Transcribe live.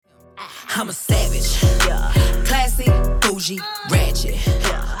I'm a savage, yeah. Classy, bougie, ratchet,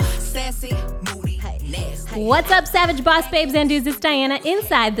 yeah. Sassy, moody, nasty. What's up, Savage Boss Babes and Dudes? It's Diana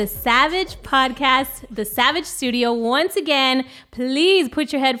inside the Savage Podcast, the Savage Studio. Once again, please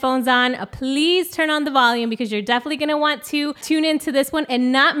put your headphones on. Please turn on the volume because you're definitely going to want to tune into this one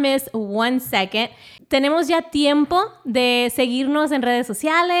and not miss 1 second. Tenemos ya tiempo de seguirnos en redes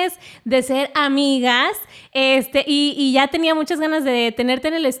sociales, de ser amigas, y ya tenía muchas ganas de tenerte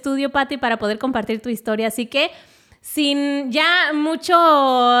en el estudio, Pati, para poder compartir tu historia. Así que, sin ya mucho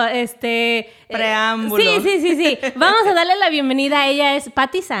preámbulo. Sí. Vamos a darle la bienvenida. Ella es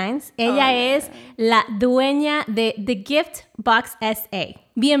Pati Sainz. Ella es la dueña de GyftBox Sa.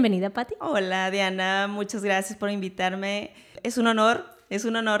 Bienvenida, Pati. Hola, Diana. Muchas gracias por invitarme. Es un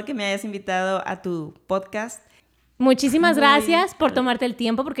honor que me hayas invitado a tu podcast. Muchísimas gracias por tomarte el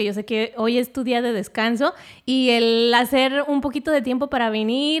tiempo, porque yo sé que hoy es tu día de descanso y el hacer un poquito de tiempo para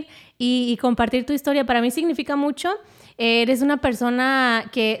venir y compartir tu historia para mí significa mucho. Eres una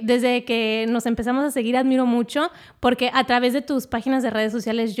persona que desde que nos empezamos a seguir admiro mucho, porque a través de tus páginas de redes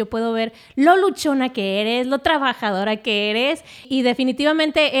sociales yo puedo ver lo luchona que eres, lo trabajadora que eres, y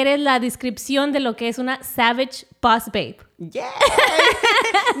definitivamente eres la descripción de lo que es una Savage Boss Babe. ¡Yeah!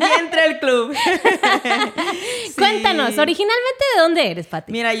 Ni entra el club. Sí. Cuéntanos, originalmente, ¿de dónde eres,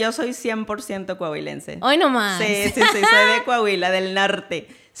 Pati? Mira, yo soy 100% coahuilense. Hoy nomás. Sí, soy de Coahuila, del norte.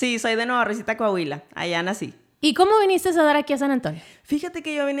 Sí, soy de Nueva Rosita, Coahuila. Allá nací. ¿Y cómo viniste a dar aquí a San Antonio? Fíjate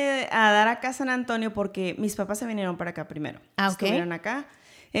que yo vine a dar acá a San Antonio porque mis papás se vinieron para acá primero. Ok. Estuvieron acá.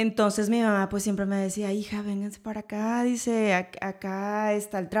 Entonces mi mamá pues siempre me decía, hija, vénganse para acá, dice, acá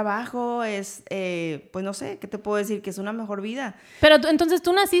está el trabajo, pues no sé, ¿qué te puedo decir? Que es una mejor vida. Pero entonces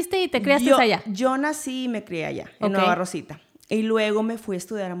tú naciste y te criaste allá. Yo nací y me crié allá, en Nueva Rosita. Y luego me fui a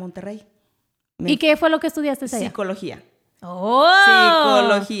estudiar a Monterrey. ¿Y qué fue lo que estudiaste allá? Psicología. ¡Oh!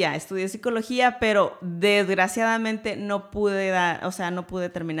 Psicología, estudié psicología, pero desgraciadamente no pude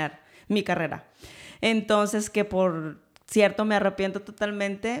terminar mi carrera. Entonces, que por cierto me arrepiento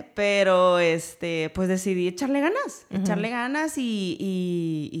totalmente, pero pues decidí echarle ganas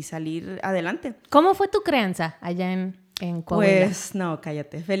y salir adelante. ¿Cómo fue tu crianza allá en Coahuila? Pues no,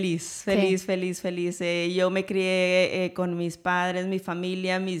 cállate, feliz. Yo me crié con mis padres, mi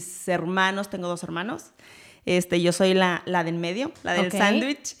familia, mis hermanos, tengo 2 hermanos. Yo soy la de en medio, la del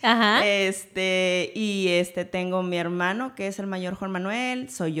sándwich. Ajá. Tengo mi hermano, que es el mayor, Juan Manuel.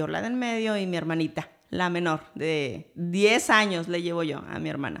 Soy yo la de en medio y mi hermanita, la menor, de 10 años le llevo yo a mi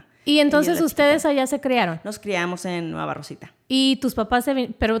hermana. ¿Y entonces ustedes allá se criaron? Nos criamos en Nueva Rosita. ¿Y tus papás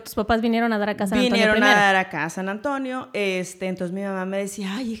vinieron a dar acá a San Antonio Vinieron primero? a dar acá a San Antonio. Entonces mi mamá me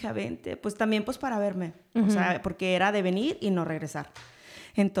decía, ay, hija, vente. Pues también pues para verme. O sea, porque era de venir y no regresar.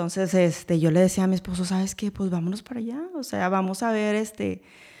 Entonces, yo le decía a mi esposo, ¿sabes qué? Pues vámonos para allá. O sea, vamos a ver,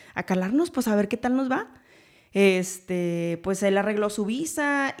 a calarnos, pues a ver qué tal nos va. Pues él arregló su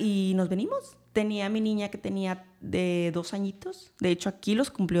visa y nos venimos. Tenía a mi niña que tenía de 2 añitos. De hecho, aquí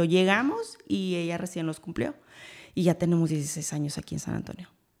los cumplió. Llegamos y ella recién los cumplió. Y ya tenemos 16 años aquí en San Antonio.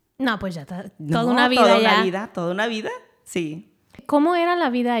 No, pues ya está. Toda una vida. Toda una vida, sí. ¿Cómo era la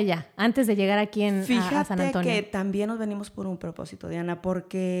vida allá antes de llegar aquí a San Antonio? Fíjate que también nos venimos por un propósito, Diana,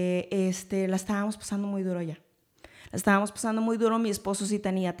 porque la estábamos pasando muy duro allá. La estábamos pasando muy duro. Mi esposo sí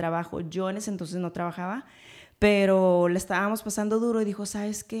tenía trabajo. Yo en ese entonces no trabajaba, pero la estábamos pasando duro y dijo,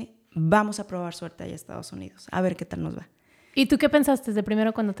 ¿sabes qué? Vamos a probar suerte allá a Estados Unidos, a ver qué tal nos va. ¿Y tú qué pensaste de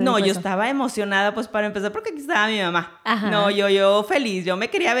primero cuando te dijo No, yo eso? estaba emocionada, pues, para empezar, porque aquí estaba mi mamá. Ajá. No, yo feliz. Yo me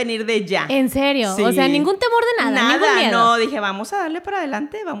quería venir de ya. ¿En serio? Sí. O sea, ningún temor de nada, ningún miedo. No, dije, vamos a darle para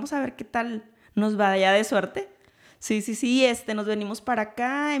adelante, vamos a ver qué tal nos va allá de suerte. Sí, nos venimos para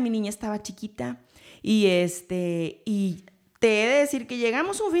acá, y mi niña estaba chiquita, y te he de decir que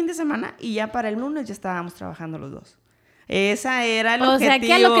llegamos un fin de semana, y ya para el lunes ya estábamos trabajando los 2. Esa era el objetivo. O sea,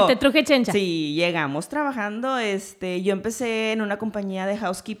 que a lo que te truje chencha. Sí, llegamos trabajando. Yo empecé en una compañía de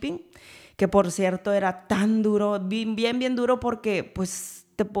housekeeping, que por cierto era tan duro, bien duro, porque pues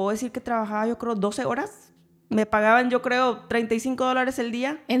te puedo decir que trabajaba yo creo 12 horas. Me pagaban yo creo $35 el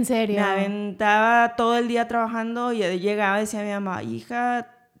día. ¿En serio? Me aventaba todo el día trabajando y llegaba y decía a mi mamá,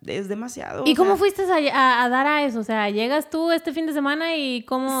 hija, es demasiado. ¿Y cómo fuiste a dar a eso? O sea, llegas tú este fin de semana y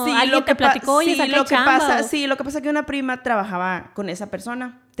cómo alguien te platicó, oye, saca el chamba. Sí, lo que pasa es que una prima trabajaba con esa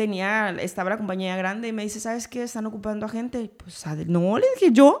persona. Estaba la compañía grande y me dice, ¿sabes qué? Están ocupando a gente. Pues no, le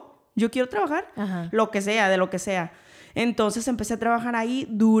dije, yo quiero trabajar. Ajá. De lo que sea. Entonces empecé a trabajar ahí.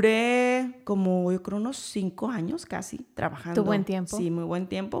 Duré como, yo creo, unos 5 años casi trabajando. ¿Tu buen tiempo? Sí, muy buen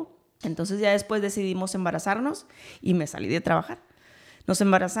tiempo. Entonces ya después decidimos embarazarnos y me salí de trabajar. Nos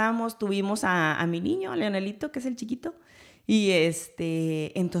embarazamos, tuvimos a mi niño, a Leonelito, que es el chiquito, Y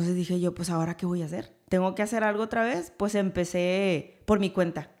entonces dije yo, pues ¿ahora qué voy a hacer? ¿Tengo que hacer algo otra vez? Pues empecé por mi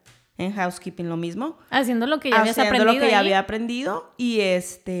cuenta, en housekeeping lo mismo. Haciendo lo que ya habías aprendido. Haciendo lo que ya ahí. había aprendido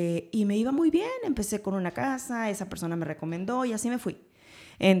y me iba muy bien. Empecé con una casa, esa persona me recomendó y así me fui.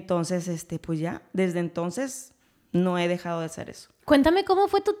 Entonces, pues ya, desde entonces no he dejado de hacer eso. Cuéntame cómo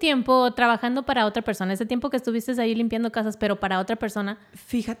fue tu tiempo trabajando para otra persona, ese tiempo que estuviste ahí limpiando casas, pero para otra persona.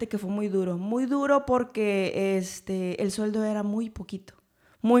 Fíjate que fue muy duro porque el sueldo era muy poquito,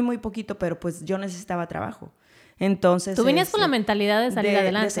 muy, muy poquito, pero pues yo necesitaba trabajo. Entonces, tú venías con la mentalidad de salir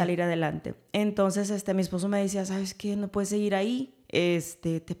adelante. De salir adelante. Entonces, mi esposo me decía, ¿sabes qué? No puedes seguir ahí,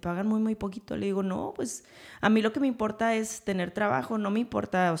 te pagan muy, muy poquito. Le digo, no, pues a mí lo que me importa es tener trabajo, no me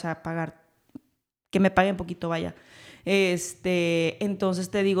importa, o sea, pagar, que me paguen poquito, vaya. Entonces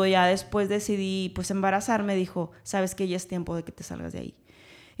te digo, ya después decidí, pues embarazarme, dijo, ¿sabes qué? Ya es tiempo de que te salgas de ahí.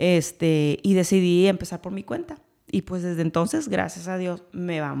 Y decidí empezar por mi cuenta. Y pues desde entonces, gracias a Dios,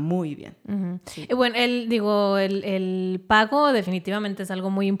 me va muy bien. Uh-huh. Sí. Bueno, el pago definitivamente es algo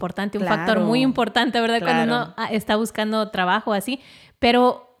muy importante, un claro, factor muy importante, ¿verdad? Claro. Cuando uno está buscando trabajo así.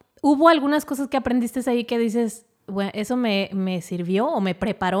 Pero ¿hubo algunas cosas que aprendiste ahí que dices, bueno, eso me sirvió o me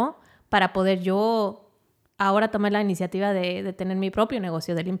preparó para poder yo ahora tomar la iniciativa de tener mi propio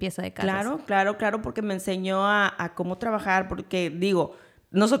negocio de limpieza de casas? Claro, porque me enseñó a cómo trabajar, porque digo,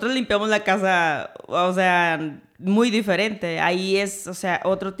 nosotros limpiamos la casa, o sea, muy diferente. Ahí es, o sea,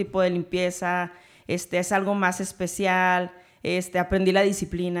 otro tipo de limpieza, es algo más especial. Aprendí la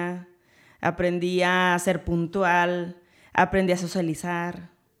disciplina, aprendí a ser puntual, aprendí a socializar,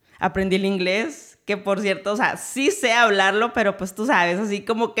 aprendí el inglés, que por cierto, o sea, sí sé hablarlo, pero pues tú sabes, así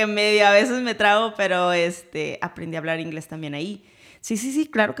como que medio a veces me trago, pero aprendí a hablar inglés también ahí. Sí,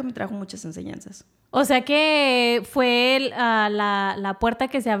 claro que me trajo muchas enseñanzas. O sea que fue la puerta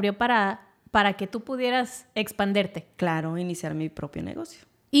que se abrió para que tú pudieras expanderte. Claro, iniciar mi propio negocio.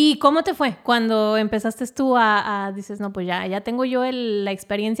 ¿Y cómo te fue cuando empezaste tú dices, no, pues ya tengo yo la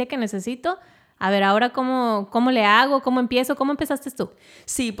experiencia que necesito? A ver, ahora ¿cómo le hago? ¿Cómo empiezo? ¿Cómo empezaste tú?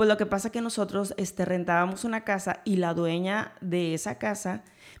 Sí, pues lo que pasa es que nosotros rentábamos una casa y la dueña de esa casa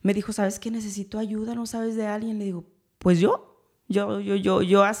me dijo, ¿sabes qué? Necesito ayuda, ¿no sabes de alguien? Le digo, pues yo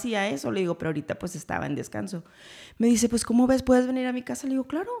hacía eso, le digo, pero ahorita pues estaba en descanso. Me dice, pues ¿cómo ves? ¿Puedes venir a mi casa? Le digo,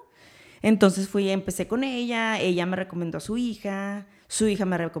 claro. Entonces empecé con ella me recomendó a su hija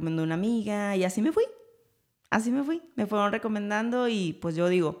me recomendó una amiga y así me fui. Me fueron recomendando y pues yo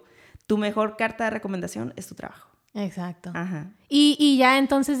digo, tu mejor carta de recomendación es tu trabajo. Exacto. Ajá. ¿Y ya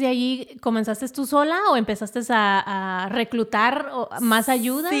entonces de allí comenzaste tú sola o empezaste a reclutar más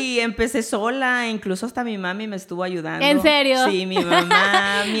ayuda? Sí, empecé sola, incluso hasta mi mami me estuvo ayudando. ¿En serio? Sí, mi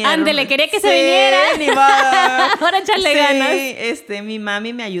mamá, mi Ándele, quería que sí, se viniera. Ni modo. Ahora echarle ganas. Sí, mi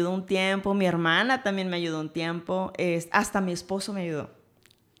mami me ayudó un tiempo, mi hermana también me ayudó un tiempo, hasta mi esposo me ayudó.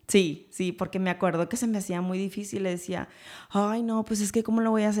 Sí, porque me acuerdo que se me hacía muy difícil, le decía, ay no, pues es que ¿cómo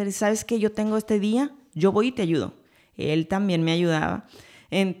lo voy a hacer? Y ¿sabes qué? Yo tengo este día, yo voy y te ayudo. Él también me ayudaba.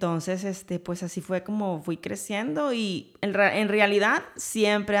 Entonces, pues así fue como fui creciendo y en realidad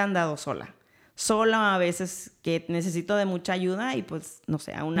siempre he andado sola. Sola a veces que necesito de mucha ayuda y pues, no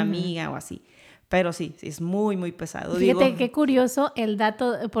sé, a una amiga o así. Pero sí, es muy, muy pesado. Fíjate qué curioso el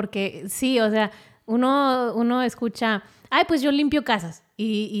dato, porque sí, o sea, uno escucha, ay, pues yo limpio casas.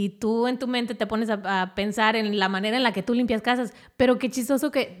 Y tú en tu mente te pones a pensar en la manera en la que tú limpias casas. Pero qué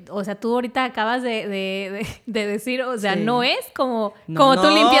chistoso que, o sea, tú ahorita acabas de decir, o sea, sí. No es como tú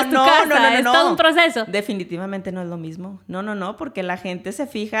limpias tu casa, es todo un proceso. Definitivamente no es lo mismo. No, porque la gente se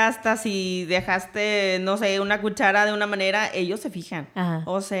fija hasta si dejaste, no sé, una cuchara de una manera, ellos se fijan. Ajá.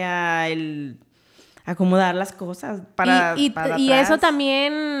 O sea, el acomodar las cosas para atrás. Y eso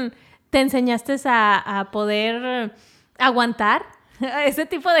también te enseñaste a poder aguantar a ese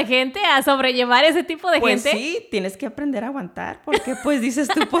tipo de gente, a sobrellevar ese tipo de gente. Pues sí, tienes que aprender a aguantar, porque pues dices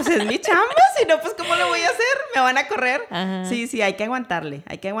tú, pues es mi chamba, si no, pues ¿cómo lo voy a hacer? ¿Me van a correr? Ajá. Sí, hay que aguantarle,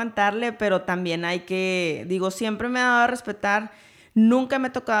 pero también hay que, digo, siempre me ha dado a respetar, nunca me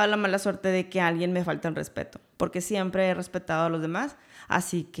ha tocado la mala suerte de que a alguien me falte el respeto, porque siempre he respetado a los demás,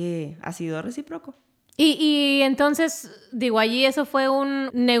 así que ha sido recíproco. Y entonces, digo, allí eso fue un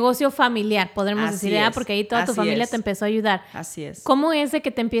negocio familiar, podremos decir, porque ahí toda tu familia te empezó a ayudar. Así es. ¿Cómo es de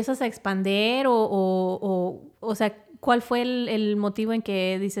que te empiezas a expandir o sea, cuál fue el motivo en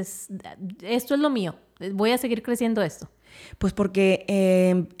que dices, esto es lo mío, voy a seguir creciendo esto? Pues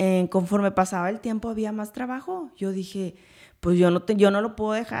porque conforme pasaba el tiempo había más trabajo. Yo dije, pues yo no lo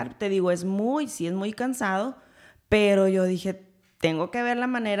puedo dejar, te digo, es muy cansado, pero yo dije, tengo que ver la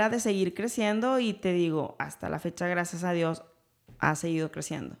manera de seguir creciendo y te digo, hasta la fecha, gracias a Dios, ha seguido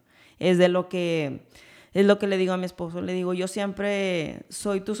creciendo. Es de lo que Es lo que le digo a mi esposo. Le digo, yo siempre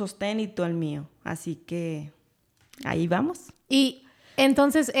soy tu sostén y tú el mío. Así que ahí vamos. Y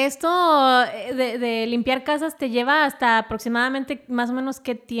entonces esto de limpiar casas te lleva hasta aproximadamente más o menos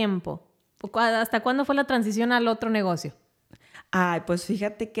 ¿qué tiempo? ¿Hasta cuándo fue la transición al otro negocio? Ay, pues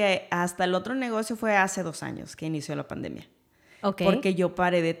fíjate que hasta el otro negocio fue hace 2 años que inició la pandemia. Ok. Porque yo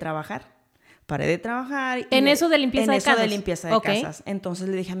paré de trabajar. ¿En eso de limpieza de casas? En eso de limpieza de casas. Entonces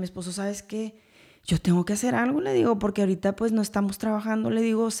le dije a mi esposo, ¿sabes qué? Yo tengo que hacer algo, le digo, porque ahorita pues no estamos trabajando, le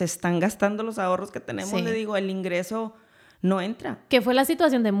digo, se están gastando los ahorros que tenemos, Sí. le digo, el ingreso no entra. Que fue la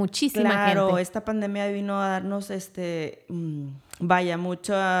situación de muchísima gente. Claro, esta pandemia vino a darnos, vaya,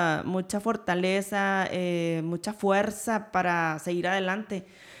 mucha fortaleza, mucha fuerza para seguir adelante.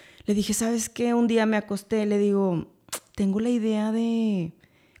 Le dije, ¿sabes qué? Un día me acosté, le digo, tengo la idea de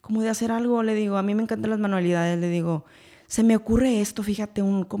hacer algo, le digo, a mí me encantan las manualidades, le digo, se me ocurre esto, fíjate,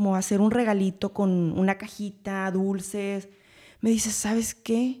 como hacer un regalito con una cajita, dulces. Me dice, ¿sabes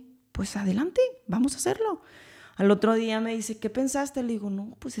qué? Pues adelante, vamos a hacerlo. Al otro día me dice, ¿qué pensaste? Le digo,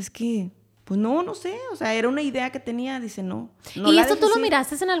 no, pues es que, pues no sé, o sea, era una idea que tenía, dice, no. ¿Y esto tú lo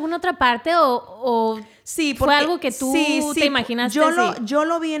miraste en alguna otra parte o sí, fue algo que tú te imaginaste? Yo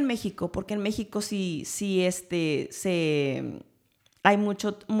lo vi en México, porque en México sí hay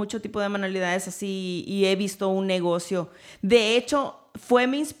mucho tipo de manualidades así y he visto un negocio. De hecho, fue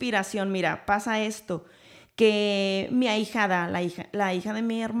mi inspiración. Mira, pasa esto, que mi ahijada, la hija de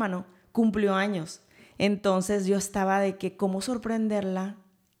mi hermano, cumplió años. Entonces yo estaba de que cómo sorprenderla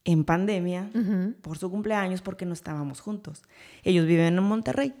en pandemia por su cumpleaños porque no estábamos juntos. Ellos viven en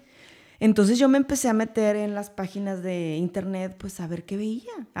Monterrey. Entonces yo me empecé a meter en las páginas de internet pues a ver qué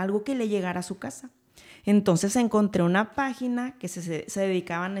veía, algo que le llegara a su casa. Entonces encontré una página que se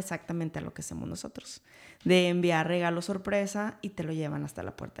dedicaban exactamente a lo que hacemos nosotros, de enviar regalos sorpresa y te lo llevan hasta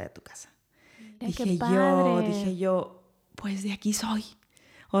la puerta de tu casa. Dije yo, pues de aquí soy.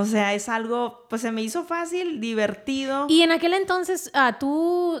 O sea, es algo, pues se me hizo fácil, divertido. Y en aquel entonces,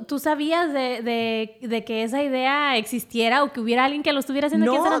 ¿tú sabías de que esa idea existiera o que hubiera alguien que lo estuviera haciendo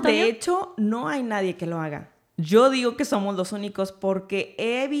aquí en San Antonio? No, de hecho, no hay nadie que lo haga. Yo digo que somos los únicos porque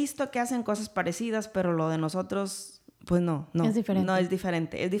he visto que hacen cosas parecidas, pero lo de nosotros, pues no. Es diferente. No, es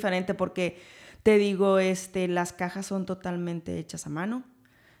diferente. Es diferente porque, te digo, las cajas son totalmente hechas a mano.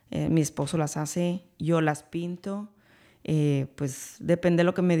 Mi esposo las hace, yo las pinto. Pues depende de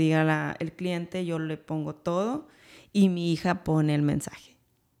lo que me diga el cliente, yo le pongo todo y mi hija pone el mensaje.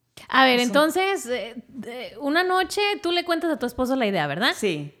 A ver, entonces, una noche tú le cuentas a tu esposo la idea, ¿verdad?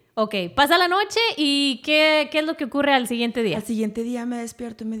 Sí. Ok, pasa la noche y ¿qué es lo que ocurre al siguiente día? Al siguiente día me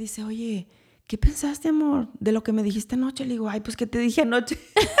despierto y me dice, oye, ¿qué pensaste, amor, de lo que me dijiste anoche? Le digo, ay, pues, ¿qué te dije anoche?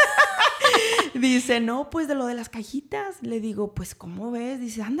 Dice, no, pues, de lo de las cajitas. Le digo, pues, ¿cómo ves?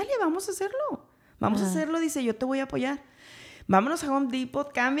 Dice, ándale, vamos a hacerlo. Vamos a hacerlo, dice, yo te voy a apoyar. Vámonos a Home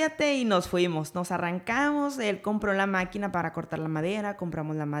Depot, cámbiate, y nos fuimos. Nos arrancamos, él compró la máquina para cortar la madera,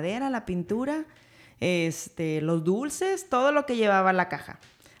 compramos la madera, la pintura, los dulces, todo lo que llevaba la caja.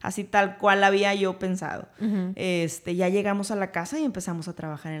 Así tal cual había yo pensado. Uh-huh. Ya llegamos a la casa y empezamos a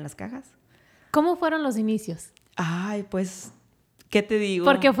trabajar en las cajas. ¿Cómo fueron los inicios? Ay, pues, ¿qué te digo?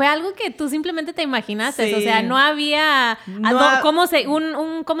 Porque fue algo que tú simplemente te imaginaste. Sí. O sea, no había... ¿Cómo se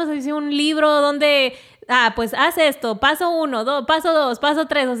dice? Un libro donde... pues haz esto, paso 1, paso 2, paso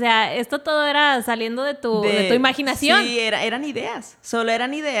 3. O sea, esto todo era saliendo de tu imaginación. Sí, eran ideas.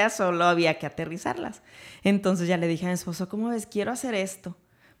 Solo había que aterrizarlas. Entonces ya le dije a mi esposo, ¿cómo ves? Quiero hacer esto.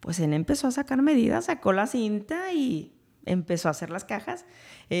 Pues él empezó a sacar medidas, sacó la cinta y empezó a hacer las cajas.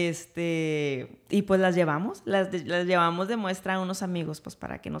 Y pues las llevamos de muestra a unos amigos, pues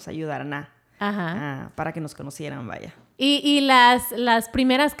para que nos ayudaran para que nos conocieran, vaya. Y las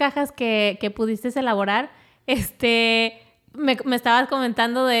primeras cajas que pudiste elaborar, me estabas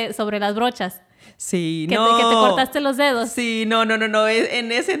comentando sobre las brochas. Sí, que te cortaste los dedos. Sí, no.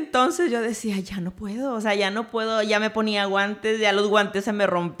 En ese entonces yo decía, ya no puedo, ya me ponía guantes, ya los guantes se me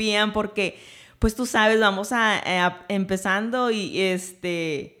rompían porque, pues tú sabes, vamos empezando y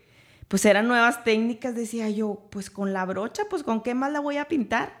pues eran nuevas técnicas, decía yo, pues con la brocha, pues con qué más la voy a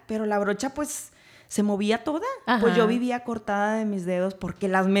pintar, pero la brocha pues se movía toda. Ajá. Pues yo vivía cortada de mis dedos porque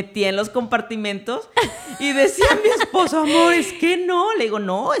las metía en los compartimentos y decía a mi esposo, amor, es que no. Le digo,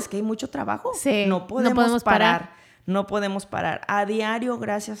 no, es que hay mucho trabajo. Sí, no podemos parar. No podemos parar. A diario,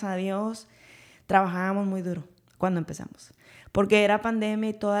 gracias a Dios, trabajábamos muy duro cuando empezamos. Porque era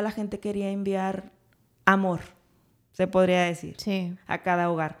pandemia y toda la gente quería enviar amor, se podría decir, sí, a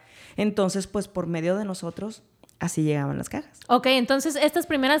cada hogar. Entonces, pues por medio de nosotros, así llegaban las cajas. Ok, entonces estas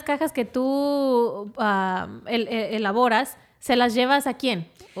primeras cajas que tú elaboras ¿Se las llevas a quién?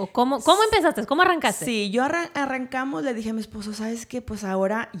 ¿O cómo empezaste? ¿Cómo arrancaste? Sí, yo arrancamos, le dije a mi esposo, ¿sabes qué? Pues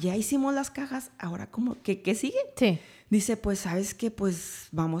ahora ya hicimos las cajas, ¿ahora cómo? ¿Qué sigue? Sí. Dice, pues, ¿sabes qué? Pues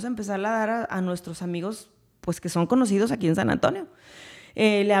vamos a empezar a dar a nuestros amigos, pues, que son conocidos aquí en San Antonio.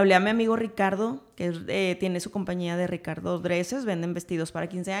 Le hablé a mi amigo Ricardo, que tiene su compañía de Ricardo Dresses, venden vestidos para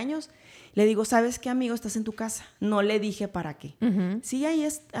 15 años. Le digo, ¿sabes qué, amigo? Estás en tu casa. No le dije para qué. Uh-huh. Sí,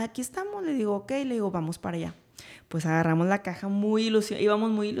 aquí estamos. Le digo, ok. Le digo, vamos para allá. Pues agarramos la caja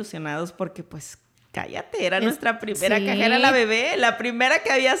íbamos muy ilusionados porque, pues, cállate, era nuestra primera caja, era la bebé, la primera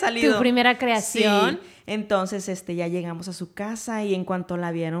que había salido. Tu primera creación. Sí. Entonces, ya llegamos a su casa y en cuanto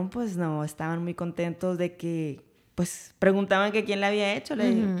la vieron, pues, no, estaban muy contentos de que, pues, preguntaban que quién la había hecho. Le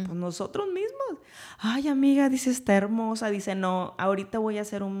dije, pues, nosotros mismos. Ay, amiga, dice, está hermosa. Dice, no, ahorita voy a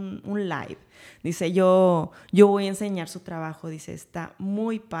hacer un live. Dice, yo voy a enseñar su trabajo. Dice, está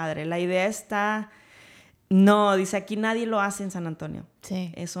muy padre. La idea está... No, dice, aquí nadie lo hace en San Antonio.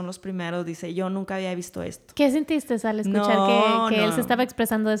 Sí. Son los primeros. Dice, yo nunca había visto esto. ¿Qué sentiste al escuchar que él se estaba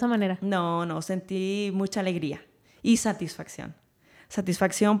expresando de esa manera? No, sentí mucha alegría y satisfacción.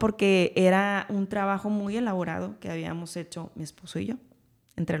 Satisfacción porque era un trabajo muy elaborado que habíamos hecho mi esposo y yo,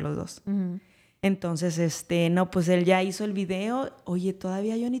 entre los dos. Uh-huh. Entonces, pues él ya hizo el video. Oye,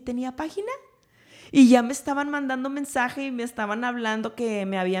 todavía yo ni tenía página. Y ya me estaban mandando mensaje y me estaban hablando que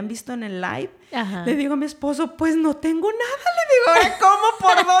me habían visto en el live. Ajá. Le digo a mi esposo, pues no tengo nada. Le digo, ¿cómo?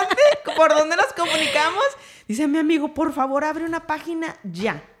 ¿Por dónde? ¿Por dónde nos comunicamos? Dice mi amigo, por favor, abre una página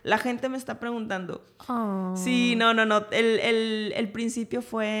ya. La gente me está preguntando. Oh. Sí, no. El principio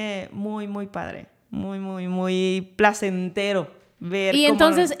fue muy, muy padre. Muy, muy, muy placentero. Y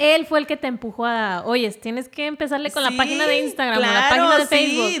entonces él fue el que te empujó a, oye, tienes que empezarle con la página de Instagram, o la página de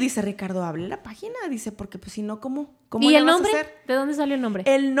Facebook. Sí, dice Ricardo, hable la página, dice, porque pues si no, ¿cómo ¿Y le el vas nombre? a hacer? ¿De dónde salió el nombre?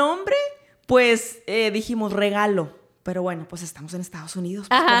 El nombre, pues dijimos regalo, pero bueno, pues estamos en Estados Unidos,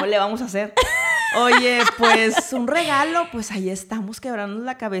 pues ¿cómo le vamos a hacer? Oye, pues un regalo, pues ahí estamos quebrándonos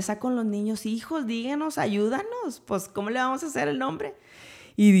la cabeza con los niños, hijos, díganos, ayúdanos, pues ¿cómo le vamos a hacer el nombre?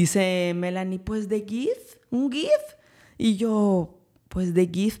 Y dice Melanie, pues de gift, un gift. Y yo, pues de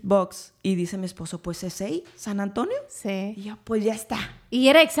GyftBox. Y dice mi esposo, pues Sa, San Antonio. Sí. Y yo, pues ya está. Y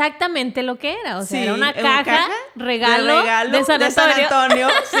era exactamente lo que era. O sea, era una caja regalo de San Antonio.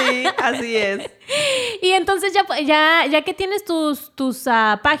 Sí, así es. Y entonces ya que tienes tus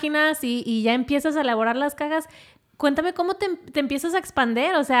páginas y ya empiezas a elaborar las cajas, cuéntame cómo te empiezas a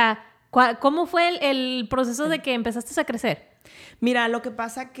expandir. O sea, ¿cómo fue el proceso de que empezaste a crecer? Mira, lo que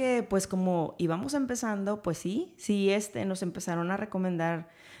pasa que, pues, como íbamos empezando, pues sí, nos empezaron a recomendar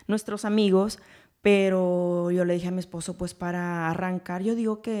nuestros amigos, pero yo le dije a mi esposo, pues, para arrancar, yo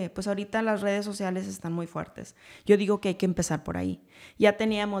digo que, pues, ahorita las redes sociales están muy fuertes. Yo digo que hay que empezar por ahí. Ya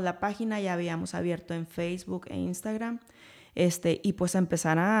teníamos la página, ya habíamos abierto en Facebook e Instagram, y pues a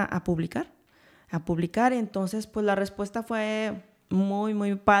empezar a publicar. Entonces, pues, la respuesta fue muy,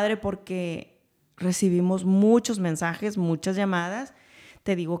 muy padre porque recibimos muchos mensajes, muchas llamadas.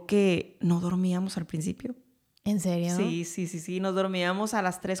 Te digo que no dormíamos al principio. ¿En serio? Sí. Nos dormíamos a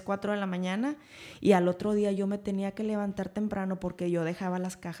las 3, 4 de la mañana y al otro día yo me tenía que levantar temprano porque yo dejaba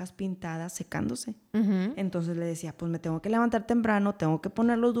las cajas pintadas secándose. Uh-huh. Entonces le decía, pues me tengo que levantar temprano, tengo que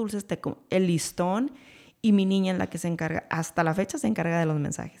poner los dulces, el listón, y mi niña es la que se encarga, hasta la fecha se encarga de los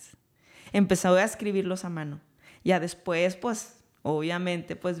mensajes. Empezó a escribirlos a mano. Ya después, pues,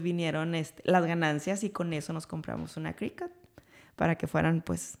 obviamente, pues vinieron las ganancias y con eso nos compramos una Cricut para que fueran,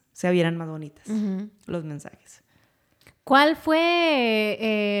 pues, se vieran más bonitas los mensajes. ¿Cuál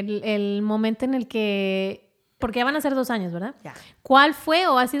fue el momento en el que, porque ya van a ser 2 años, ¿verdad? Ya. ¿Cuál fue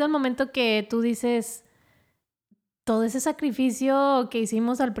o ha sido el momento que tú dices, todo ese sacrificio que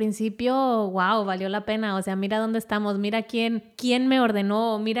hicimos al principio, wow, valió la pena? O sea, mira dónde estamos, mira quién me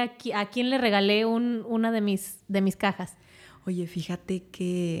ordenó, mira a quién le regalé una de mis cajas. Oye, fíjate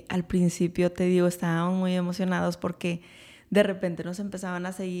que al principio, te digo, estábamos muy emocionados porque de repente nos empezaban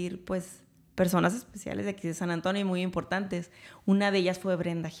a seguir, pues, personas especiales de aquí de San Antonio y muy importantes. Una de ellas fue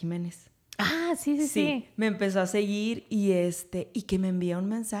Brenda Jiménez. Ah, sí. Me empezó a seguir y que me envía un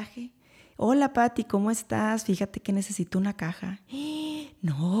mensaje. Hola, Pati, ¿cómo estás? Fíjate que necesito una caja.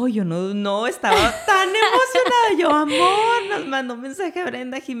 No, yo no estaba tan emocionada. Yo, amor, nos mandó un mensaje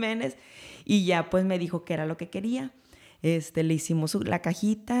Brenda Jiménez y ya, pues, me dijo que era lo que quería. Le hicimos la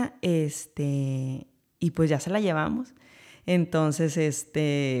cajita, y pues ya se la llevamos. Entonces,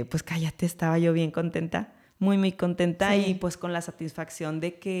 pues cállate, estaba yo bien contenta, muy, muy contenta. Sí. Y pues con la satisfacción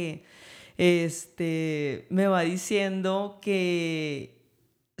de que, me va diciendo que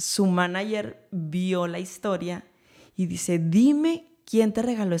su manager vio la historia y dice, dime quién te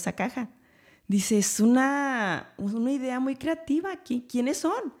regaló esa caja. Dice, es una idea muy creativa. ¿Quiénes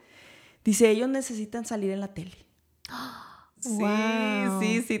son? Dice, ellos necesitan salir en la tele. Wow.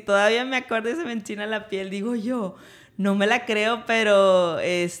 Sí, todavía me acuerdo y se me enchina la piel. Digo yo, no me la creo, pero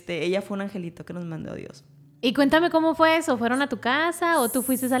ella fue un angelito que nos mandó Dios. Y cuéntame cómo fue eso. ¿Fueron a tu casa o tú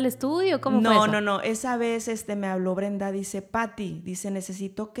fuiste al estudio? ¿Cómo fue eso? No. Esa vez me habló Brenda, dice, Pati, dice,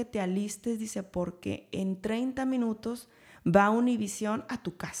 necesito que te alistes, dice, porque en 30 minutos va Univisión a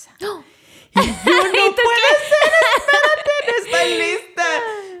tu casa. ¡Oh! Y yo, no puede ser, espérate, no estoy lista.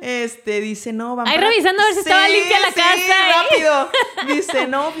 Dice, no, van ahí para... revisando a ver si estaba limpia la casa. Sí, rápido. Dice,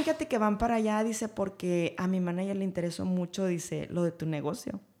 no, fíjate que van para allá, dice, porque a mi manager le interesó mucho, dice, lo de tu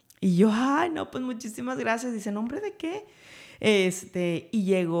negocio. Y yo, ay, no, pues muchísimas gracias. Dice, ¿nombre de qué? Y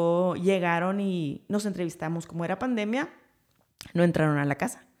llegaron y nos entrevistamos. Como era pandemia, no entraron a la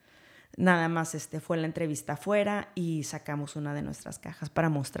casa. Nada más fue la entrevista afuera y sacamos una de nuestras cajas para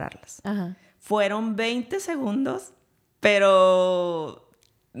mostrarlas. Ajá. Fueron 20 segundos, pero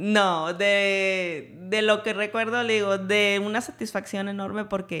no, de lo que recuerdo, le digo, de una satisfacción enorme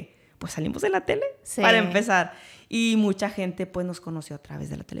porque pues salimos de la tele, sí, para empezar. Y mucha gente pues nos conoció a través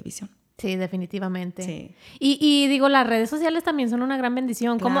de la televisión. Sí, definitivamente. Sí. Y digo, las redes sociales también son una gran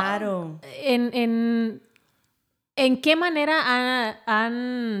bendición. Claro. ¿En qué manera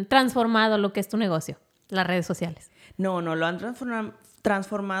han transformado lo que es tu negocio, las redes sociales? No, lo han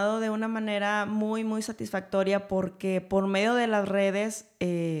transformado de una manera muy, muy satisfactoria porque por medio de las redes,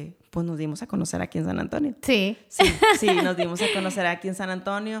 pues nos dimos a conocer aquí en San Antonio. Sí. Sí, nos dimos a conocer aquí en San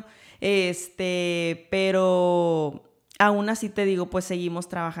Antonio. Pero aún así te digo, pues seguimos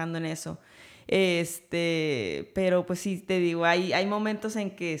trabajando en eso. Pero pues sí, te digo, hay momentos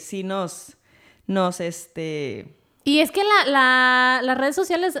en que sí nos Y es que las redes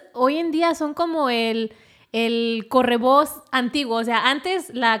sociales hoy en día son como el correvoz antiguo. O sea, antes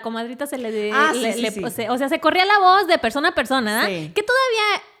la comadrita se le... sí. O sea, se corría la voz de persona a persona, ¿verdad? Sí. Que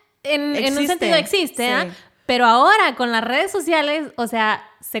todavía en un sentido existe, ¿verdad? Sí. Pero ahora con las redes sociales, o sea,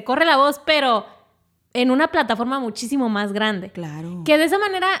 se corre la voz, pero en una plataforma muchísimo más grande. Claro. Que de esa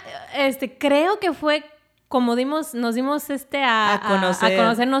manera, creo que fue como nos dimos a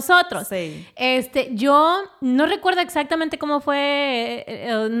conocer nosotros. Sí. Yo no recuerdo exactamente cómo fue,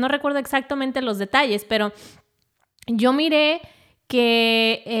 no recuerdo exactamente los detalles, pero yo miré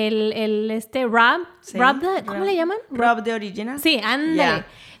que Rob, sí, ¿cómo le llaman? Rob de Original. Sí, ándale. Yeah.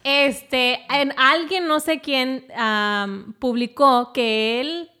 Alguien, no sé quién, publicó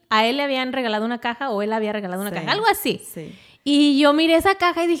que a él le habían regalado una caja o él había regalado una caja, algo así. Sí. Y yo miré esa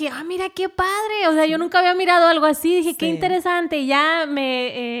caja y dije, mira qué padre. O sea, yo nunca había mirado algo así. Dije, qué interesante. Y ya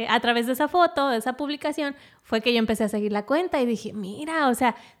a través de esa foto, de esa publicación, fue que yo empecé a seguir la cuenta y dije, mira, o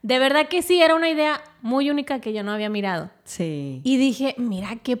sea, de verdad que sí, era una idea muy única que yo no había mirado. Sí. Y dije,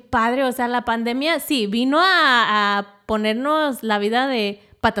 mira qué padre. O sea, la pandemia, sí, vino a ponernos la vida de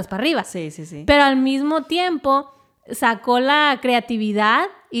patas para arriba. Sí. Pero al mismo tiempo sacó la creatividad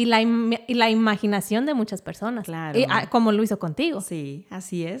y la imaginación de muchas personas. Claro. Como lo hizo contigo. Sí,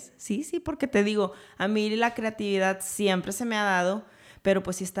 así es. Sí, porque te digo, a mí la creatividad siempre se me ha dado, pero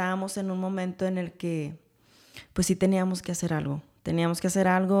pues sí estábamos en un momento en el que pues sí teníamos que hacer algo.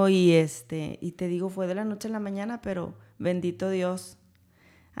 Y te digo, fue de la noche a la mañana, pero bendito Dios,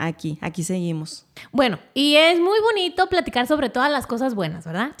 aquí seguimos. Bueno, y es muy bonito platicar sobre todas las cosas buenas,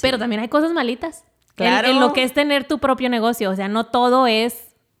 ¿verdad? Sí. Pero también hay cosas malitas. Claro. En lo que es tener tu propio negocio. O sea, no todo es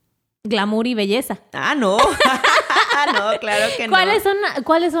glamour y belleza. No. No, claro que no.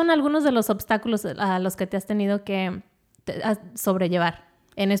 ¿Cuáles son algunos de los obstáculos a los que te has tenido que sobrellevar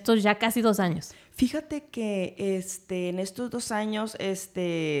en estos ya casi 2 años? Fíjate que en estos 2 años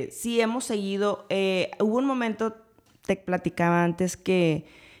sí hemos seguido. Hubo un momento, te platicaba antes, que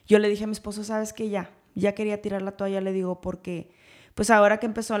yo le dije a mi esposo, ¿sabes qué? Ya quería tirar la toalla, le digo, porque pues ahora que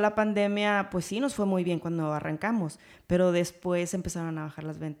empezó la pandemia, pues sí nos fue muy bien cuando arrancamos, pero después empezaron a bajar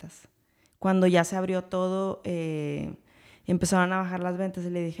las ventas. Cuando ya se abrió todo, empezaron a bajar las ventas y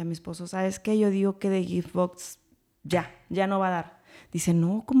le dije a mi esposo, ¿sabes qué? Yo digo que de GyftBox ya no va a dar. Dice,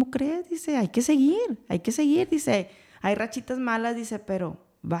 no, ¿cómo crees? Dice, hay que seguir. Dice, hay rachitas malas, dice, pero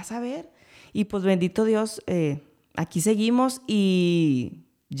vas a ver. Y pues bendito Dios, aquí seguimos y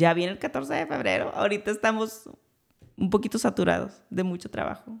ya viene el 14 de febrero. Ahorita estamos un poquito saturados de mucho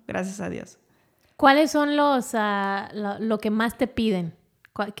trabajo, gracias a Dios. ¿Cuáles son lo que más te piden?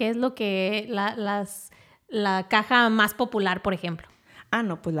 ¿Qué es lo que la caja más popular, por ejemplo?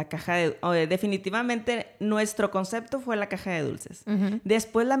 No, pues la caja definitivamente nuestro concepto fue la caja de dulces. Uh-huh.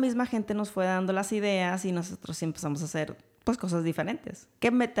 Después la misma gente nos fue dando las ideas y nosotros empezamos a hacer pues cosas diferentes. Que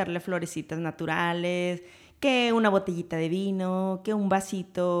meterle florecitas naturales, que una botellita de vino, que un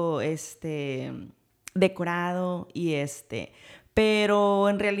vasito, decorado pero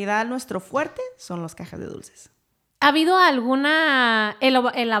en realidad nuestro fuerte son las cajas de dulces. ¿Ha habido alguna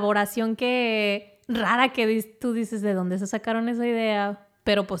elaboración rara que tú dices de dónde se sacaron esa idea?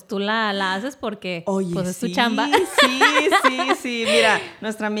 Pero pues tú la haces porque pues es tu chamba. Sí. Mira,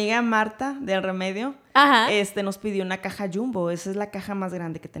 nuestra amiga Marta del Remedio Ajá. nos pidió una caja jumbo. Esa es la caja más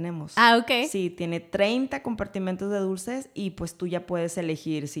grande que tenemos. Ah, ok. Sí, tiene 30 compartimentos de dulces y pues tú ya puedes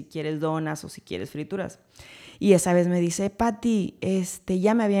elegir si quieres donas o si quieres frituras. Y esa vez me dice, Pati,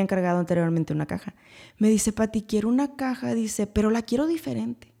 ya me había encargado anteriormente una caja. Me dice, Pati, quiero una caja, dice, pero la quiero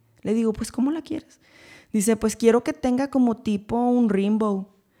diferente. Le digo, pues, ¿cómo la quieres? Dice, pues quiero que tenga como tipo un rainbow.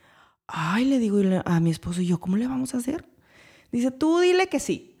 Ay, le digo a mi esposo, ¿y yo cómo le vamos a hacer? Dice, tú dile que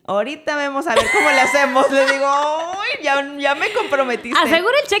sí. Ahorita vamos a ver cómo le hacemos. Le digo, uy, ya me comprometiste.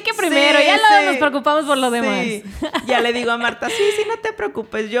 Asegura el cheque primero, ya luego nos preocupamos por lo demás. Ya le digo a Marta, sí, no te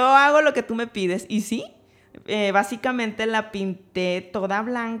preocupes, yo hago lo que tú me pides. Y sí, básicamente la pinté toda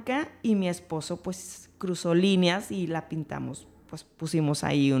blanca y mi esposo pues cruzó líneas y la pintamos. Pues pusimos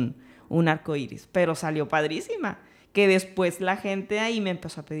ahí un arco iris, pero salió padrísima. Que después la gente ahí me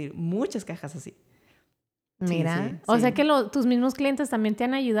empezó a pedir muchas cajas así. Mira, sí. O sea que tus mismos clientes también te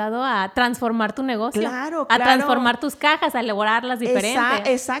han ayudado a transformar tu negocio. Claro. A transformar tus cajas, a elaborarlas diferente.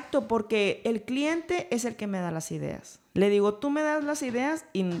 Exacto, porque el cliente es el que me da las ideas. Le digo, tú me das las ideas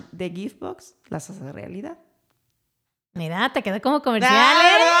y de GyftBox las haces realidad. Mira, te quedé como comercial,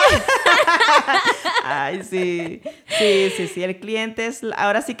 Ay, sí. El cliente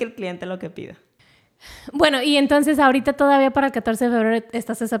ahora sí que el cliente lo que pida. Bueno, y entonces ahorita todavía para el 14 de febrero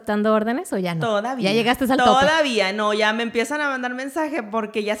 ¿estás aceptando órdenes o ya no? Todavía. ¿Ya llegaste al tope? Todavía, no, ya me empiezan a mandar mensaje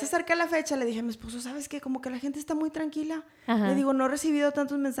porque ya se acerca la fecha. Le dije a mi esposo, ¿sabes qué? Como que la gente está muy tranquila. Ajá. Le digo, no he recibido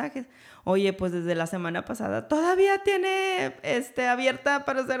tantos mensajes. Oye, pues desde la semana pasada, ¿todavía tiene abierta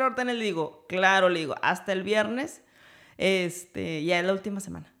para hacer órdenes? Le digo, claro, hasta el viernes, ya es la última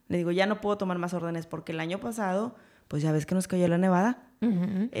semana. Le digo, ya no puedo tomar más órdenes porque el año pasado, pues ya ves que nos cayó la nevada.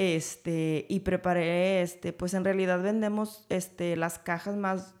 Uh-huh. Y preparé, pues en realidad vendemos, las cajas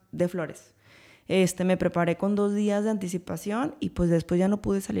más de flores. Me preparé con 2 días de anticipación y pues después ya no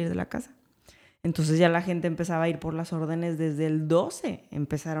pude salir de la casa. Entonces ya la gente empezaba a ir por las órdenes desde el 12,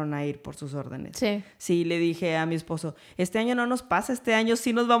 empezaron a ir por sus órdenes. Sí. Sí, le dije a mi esposo, este año no nos pasa, este año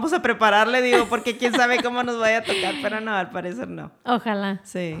sí nos vamos a preparar, le digo, porque quién sabe cómo nos vaya a tocar, pero no, al parecer no. Ojalá.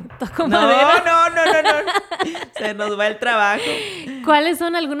 Sí. Toco No. Se nos va el trabajo. ¿Cuáles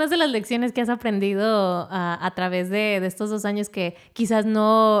son algunas de las lecciones que has aprendido a través de estos 2 años que quizás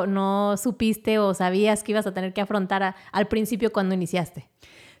no supiste o sabías que ibas a tener que afrontar al principio cuando iniciaste?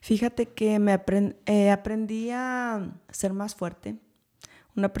 Fíjate que aprendí a ser más fuerte,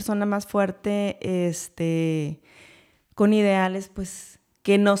 una persona más fuerte, con ideales, pues,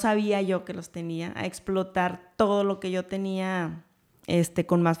 que no sabía yo que los tenía, a explotar todo lo que yo tenía,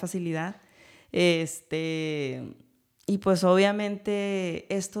 con más facilidad, y pues, obviamente,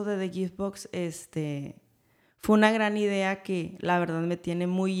 esto de The GyftBox, fue una gran idea que, la verdad, me tiene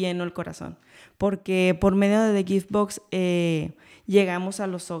muy lleno el corazón, porque por medio de The GyftBox, llegamos a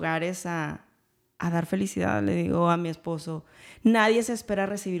los hogares a dar felicidad. Le digo a mi esposo, nadie se espera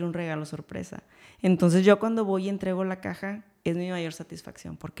recibir un regalo sorpresa. Entonces yo cuando voy y entrego la caja es mi mayor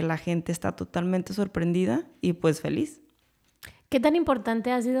satisfacción porque la gente está totalmente sorprendida y pues feliz. ¿Qué tan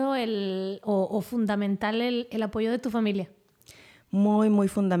importante ha sido o fundamental el apoyo de tu familia? Muy, muy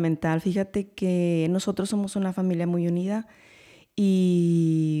fundamental. Fíjate que nosotros somos una familia muy unida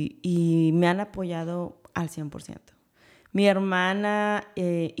y me han apoyado al 100%. Mi hermana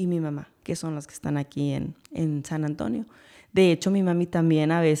y mi mamá, que son las que están aquí en San Antonio. De hecho, mi mami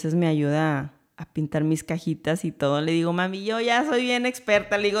también a veces me ayuda a pintar mis cajitas y todo. Le digo, mami, yo ya soy bien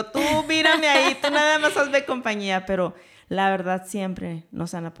experta. Le digo, tú mírame ahí, tú nada más hazme compañía. Pero la verdad siempre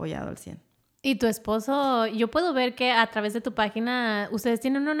nos han apoyado al 100%. Y tu esposo, yo puedo ver que a través de tu página ustedes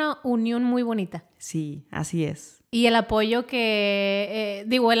tienen una unión muy bonita. Sí, así es. Y el apoyo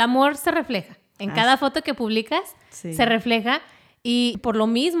el amor se refleja. En cada foto que publicas se refleja y por lo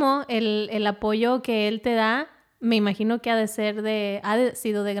mismo el apoyo que él te da, me imagino que ha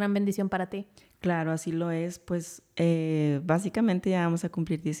sido de gran bendición para ti. Claro, así lo es. Pues básicamente ya vamos a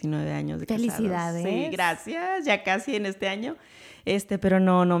cumplir 19 años de casados. ¡Felicidades! Sí, gracias. Ya casi en este año. Pero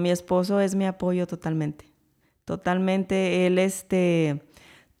no, mi esposo es mi apoyo totalmente. Totalmente. Él,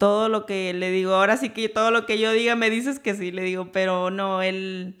 todo lo que le digo, ahora sí que todo lo que yo diga me dices que sí, le digo, pero no,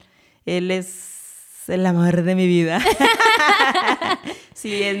 él es el amor de mi vida.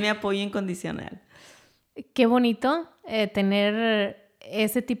 Sí, es mi apoyo incondicional. Qué bonito tener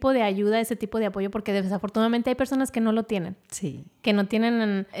ese tipo de ayuda, ese tipo de apoyo, porque desafortunadamente hay personas que no lo tienen. Sí. Que no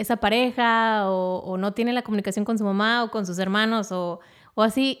tienen esa pareja o no tienen la comunicación con su mamá o con sus hermanos o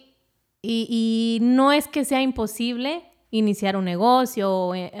así. Y no es que sea imposible iniciar un negocio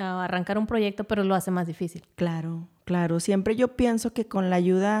o arrancar un proyecto, pero lo hace más difícil. Claro, claro. Siempre yo pienso que con la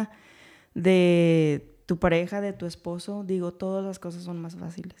ayuda de tu pareja, de tu esposo, digo, todas las cosas son más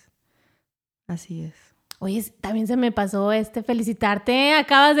fáciles. Así es. Oye, también se me pasó felicitarte.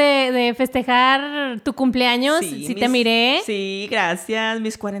 Acabas de festejar tu cumpleaños. Sí, te miré. Sí, gracias.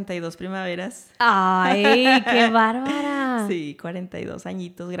 Mis 42 primaveras. Ay, qué bárbara. Sí, 42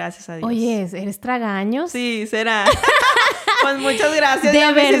 añitos, gracias a Dios. Oye, ¿eres tragaños? Sí, será. Pues muchas gracias.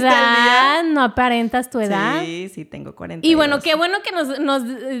 ¿De verdad no aparentas tu edad? Sí, tengo 42. Y bueno, qué bueno que nos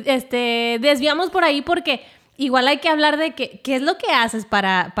desviamos por ahí porque... Igual hay que hablar de qué es lo que haces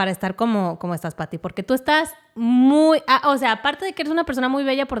para estar como estás, Pati. Porque tú estás muy... o sea, aparte de que eres una persona muy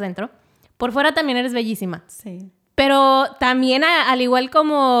bella por dentro, por fuera también eres bellísima. Sí. Pero también, al igual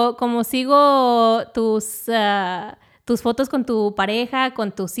como sigo tus fotos con tu pareja,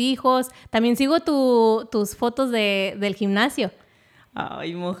 con tus hijos, también sigo tus fotos del gimnasio.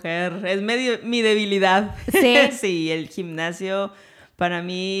 Ay, mujer, es mi debilidad. Sí. Sí, el gimnasio para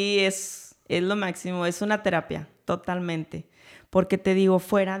mí es lo máximo, es una terapia, totalmente. Porque te digo,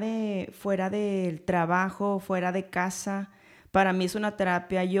 fuera del trabajo, fuera de casa, para mí es una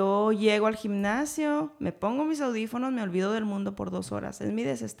terapia. Yo llego al gimnasio, me pongo mis audífonos, me olvido del mundo por 2 horas. Es mi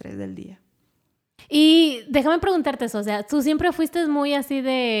desestrés del día. Y déjame preguntarte eso, o sea, ¿tú siempre fuiste muy así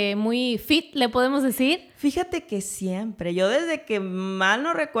muy fit, le podemos decir? Fíjate que siempre, yo desde que mal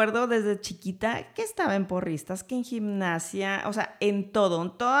no recuerdo, desde chiquita, que estaba en porristas, que en gimnasia, o sea, en todo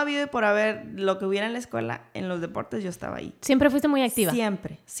habido y por haber, lo que hubiera en la escuela, en los deportes, yo estaba ahí. ¿Siempre fuiste muy activa?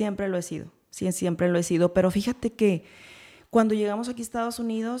 Siempre lo he sido, sí, siempre lo he sido, pero fíjate que cuando llegamos aquí a Estados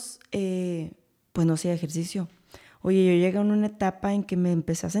Unidos, pues no hacía ejercicio. Oye, yo llegué a una etapa en que me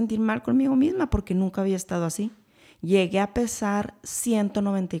empecé a sentir mal conmigo misma porque nunca había estado así. Llegué a pesar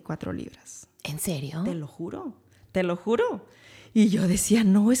 194 libras. ¿En serio? Te lo juro. Y yo decía,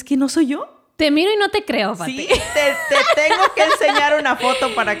 no, es que no soy yo. Te miro y no te creo, Pati. Sí, te tengo que enseñar una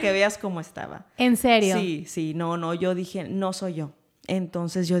foto para que veas cómo estaba. ¿En serio? Sí, no, yo dije, no soy yo.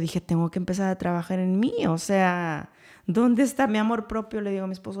 Entonces yo dije, tengo que empezar a trabajar en mí, o sea... ¿Dónde está mi amor propio? Le digo a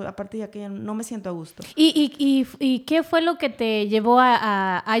mi esposo. Aparte ya que ya no me siento a gusto. ¿Y qué fue lo que te llevó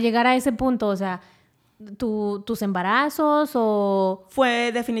a llegar a ese punto? O sea, ¿tus embarazos o...?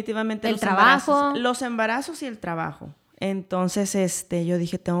 Fue definitivamente ¿el trabajo? Los embarazos y el trabajo. Entonces, yo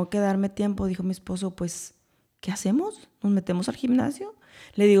dije, tengo que darme tiempo. Dijo mi esposo, pues, ¿qué hacemos? ¿Nos metemos al gimnasio?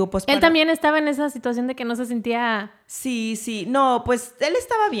 Le digo, pues... Él también estaba en esa situación de que no se sentía... Sí. No, pues él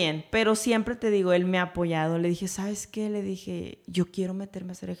estaba bien, pero siempre te digo, él me ha apoyado. Le dije, ¿sabes qué? Le dije, yo quiero meterme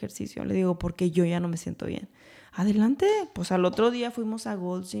a hacer ejercicio. Le digo, porque yo ya no me siento bien. Adelante. Pues al otro día fuimos a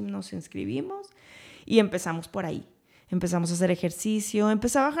Gold Gym, nos inscribimos y empezamos por ahí. Empezamos a hacer ejercicio.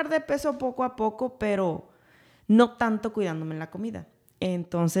 Empecé a bajar de peso poco a poco, pero no tanto cuidándome en la comida.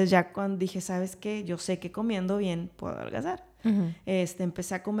 Entonces ya cuando dije, ¿sabes qué? Yo sé que comiendo bien puedo adelgazar. Uh-huh.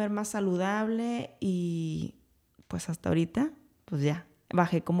 Empecé a comer más saludable y pues hasta ahorita, pues ya,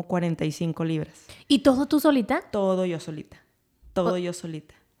 bajé como 45 libras. ¿Y todo tú solita? Todo yo solita. Yo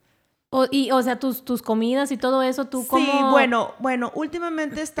solita. O sea, tus comidas y todo eso, ¿tú cómo...? Sí, bueno,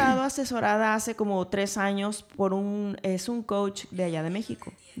 últimamente he estado asesorada hace como 3 años por es un coach de allá de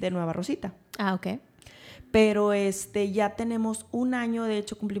México, de Nueva Rosita. Ah, ok. Pero ya tenemos 1 año, de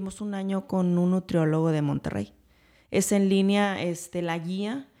hecho cumplimos 1 año con un nutriólogo de Monterrey. Es en línea la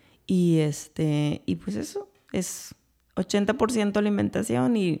guía y pues eso, es 80%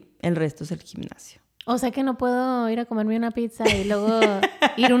 alimentación y el resto es el gimnasio. O sea que no puedo ir a comerme una pizza y luego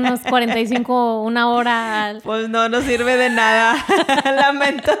ir unos 45, 1 hora. Pues no sirve de nada.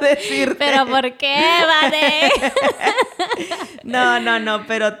 Lamento decirte. ¿Pero por qué, vale? No,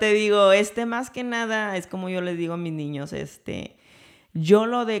 pero te digo, más que nada es como yo les digo a mis niños, yo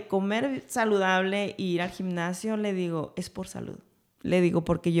lo de comer saludable e ir al gimnasio, le digo, es por salud. Le digo,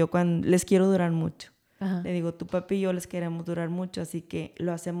 porque yo les quiero durar mucho. Ajá. Le digo, tu papi y yo les queremos durar mucho, así que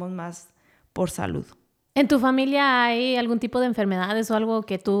lo hacemos más por salud. ¿En tu familia hay algún tipo de enfermedades o algo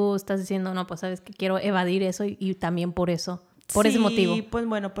que tú estás diciendo, no, pues sabes que quiero evadir eso y también por eso, ese motivo? Sí, pues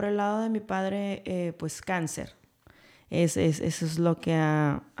bueno, por el lado de mi padre, pues cáncer. Eso es lo que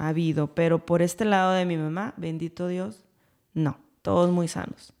ha habido. Pero por este lado de mi mamá, bendito Dios, no. Todos muy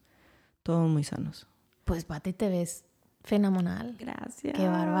sanos. Pues, Pati, te ves Fenomenal. Gracias. Qué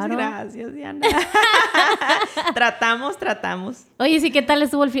bárbaro. Gracias, Diana. Tratamos. Oye, sí, ¿qué tal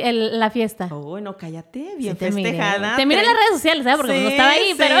estuvo la fiesta? Oh, no, cállate, bien Sí, te miré. festejada. Te miré en las redes sociales, ¿sabes? Porque no estaba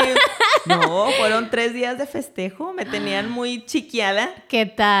ahí, pero... No, fueron 3 días de festejo, me tenían muy chiquiada. ¿Qué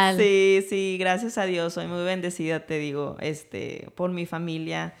tal? Sí, gracias a Dios, soy muy bendecida, te digo, por mi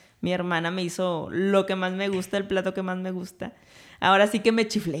familia. Mi hermana me hizo lo que más me gusta, el plato que más me gusta. Ahora sí que me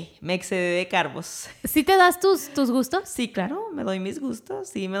chiflé, me excedí de carbos. ¿Sí te das tus gustos? Sí, claro, me doy mis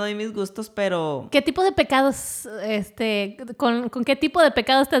gustos, pero... ¿Qué tipo de pecados, con qué tipo de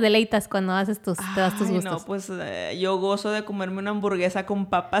pecados te deleitas cuando haces te das tus gustos? No, pues yo gozo de comerme una hamburguesa con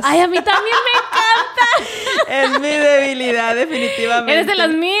papas. ¡Ay, a mí también me encanta! Es mi debilidad, definitivamente. Eres de las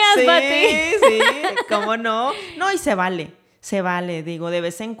mías, Pati. Sí, ¿cómo no? No, y se vale, digo, de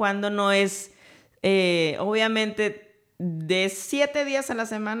vez en cuando no es, obviamente, de 7 días a la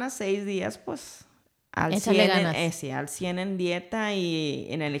semana, 6 días, pues, al 100 en dieta y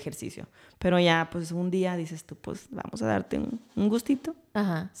en el ejercicio. Pero ya, pues, un día dices tú, pues, vamos a darte un gustito.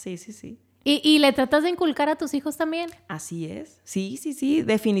 Ajá. Sí. ¿Y le tratas de inculcar a tus hijos también? Así es. Sí,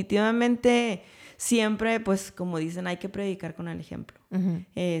 definitivamente siempre, pues, como dicen, hay que predicar con el ejemplo. Uh-huh.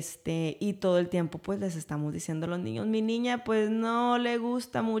 Y todo el tiempo, pues, les estamos diciendo a los niños, mi niña, pues, no le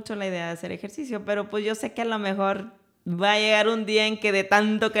gusta mucho la idea de hacer ejercicio, pero, pues, yo sé que a lo mejor va a llegar un día en que de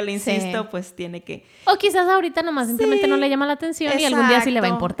tanto que le insisto, pues, tiene que... O quizás ahorita nomás simplemente no le llama la atención y algún día sí le va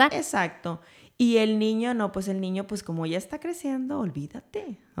a importar. Exacto. Y el niño, pues, como ya está creciendo,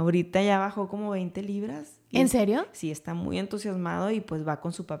 olvídate. Ahorita ya bajó como 20 libras. ¿En serio? Sí, está muy entusiasmado y, pues, va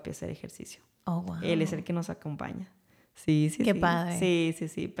con su papi a hacer ejercicio. Oh, wow. Él es el que nos acompaña. Sí. Qué padre.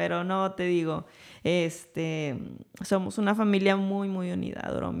 Sí. Pero no, te digo, somos una familia muy, muy unida.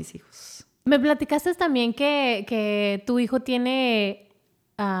 Adoro a mis hijos. Me platicaste también que tu hijo tiene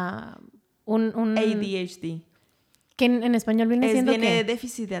un... ADHD. Que en español viene siendo Viene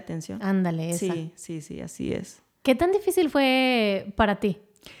déficit de atención. Ándale, esa. Sí, así es. ¿Qué tan difícil fue para ti?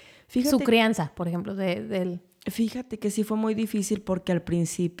 Fíjate, su crianza, por ejemplo, de él. Fíjate que sí fue muy difícil porque al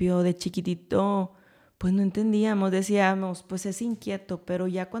principio de chiquitito, pues no entendíamos, decíamos, pues es inquieto, pero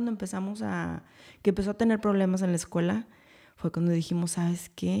ya cuando que empezó a tener problemas en la escuela, fue cuando dijimos, ¿sabes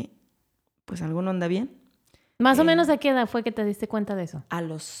qué? Pues algo no anda bien. ¿Más o menos a qué edad fue que te diste cuenta de eso? A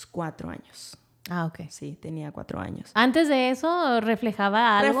los 4 años. Ah, ok. Sí, tenía 4 años. ¿Antes de eso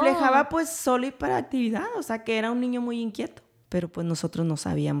reflejaba algo? Reflejaba pues solo hiperactividad, o sea que era un niño muy inquieto, pero pues nosotros no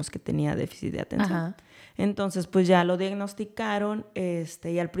sabíamos que tenía déficit de atención. Ajá. Entonces pues ya lo diagnosticaron,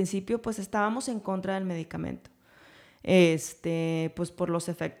 y al principio pues estábamos en contra del medicamento. Pues por los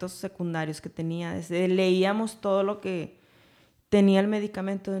efectos secundarios que tenía. Leíamos todo lo que tenía el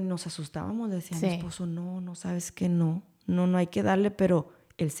medicamento y nos asustábamos, decía mi esposo, no, sabes que no hay que darle, pero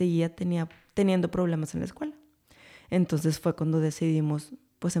él seguía teniendo problemas en la escuela. Entonces fue cuando decidimos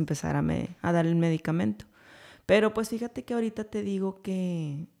pues empezar a darle el medicamento. Pero pues fíjate que ahorita te digo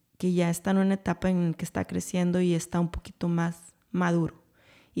que ya está en una etapa en la que está creciendo y está un poquito más maduro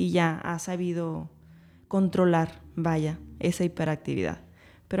y ya ha sabido controlar, esa hiperactividad.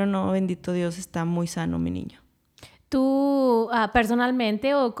 Pero no, bendito Dios, está muy sano mi niño. ¿Tú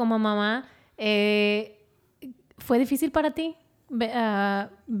personalmente o como mamá, fue difícil para ti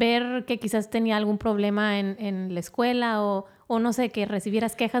ver que quizás tenía algún problema en la escuela o no sé, que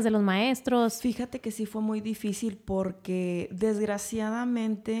recibieras quejas de los maestros? Fíjate que sí fue muy difícil porque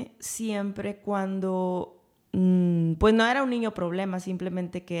desgraciadamente siempre cuando, pues no era un niño problema,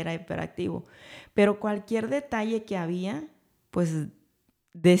 simplemente que era hiperactivo, pero cualquier detalle que había, pues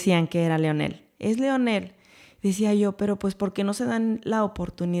decían que era Leonel. Es Leonel. Decía yo, pero pues ¿por qué no se dan la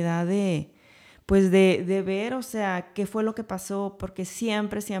oportunidad de ver, o sea, qué fue lo que pasó? Porque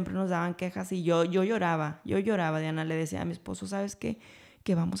siempre nos daban quejas y yo lloraba, Diana, le decía a mi esposo, ¿sabes qué?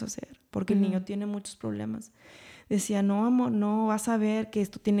 ¿Qué vamos a hacer? Porque el niño tiene muchos problemas. Decía, no, amor, no, vas a ver que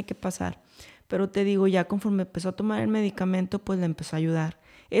esto tiene que pasar. Pero te digo, ya conforme empezó a tomar el medicamento, pues le empezó a ayudar.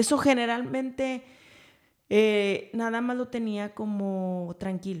 Eso generalmente nada más lo tenía como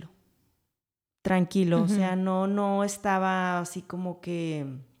tranquilo, uh-huh. O sea, no estaba así como que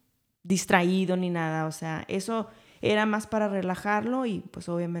distraído ni nada, o sea, eso era más para relajarlo y pues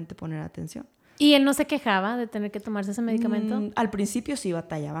obviamente poner atención. ¿Y él no se quejaba de tener que tomarse ese medicamento? Al principio sí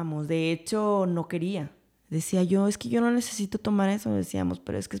batallábamos, de hecho no quería. Decía yo, es que yo no necesito tomar eso, decíamos,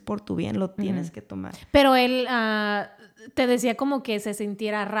 pero es que es por tu bien, lo tienes que tomar. Pero él te decía como que se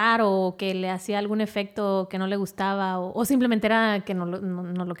sintiera raro o que le hacía algún efecto que no le gustaba o simplemente era que no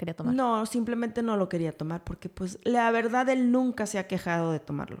lo quería tomar. No, simplemente no lo quería tomar porque pues la verdad él nunca se ha quejado de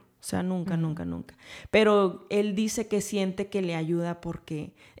tomarlo. O sea, nunca. Pero él dice que siente que le ayuda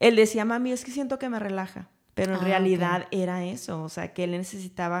porque él decía, mami, es que siento que me relaja. Pero en realidad era eso, o sea, que él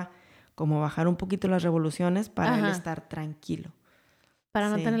necesitaba como bajar un poquito las revoluciones para él estar tranquilo. Para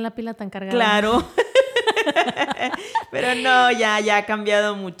no tener la pila tan cargada. Claro. Pero no, ya ha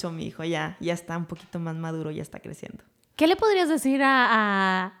cambiado mucho mi hijo, ya está un poquito más maduro, ya está creciendo. ¿Qué le podrías decir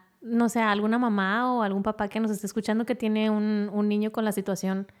no sé, a alguna mamá o algún papá que nos esté escuchando que tiene un niño con la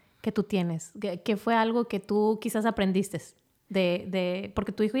situación que tú tienes? ¿Qué fue algo que tú quizás aprendiste?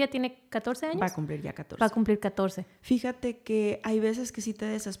 Porque tu hijo ya tiene 14 años. Va a cumplir ya 14. Va a cumplir 14. Fíjate que hay veces que sí te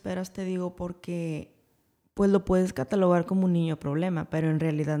desesperas, te digo, porque pues lo puedes catalogar como un niño problema, pero en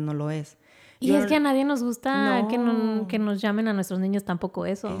realidad no lo es. Y es que a nadie nos gusta No. que nos llamen a nuestros niños tampoco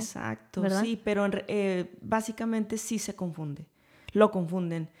eso. Exacto, ¿verdad? sí, pero básicamente sí se confunde, lo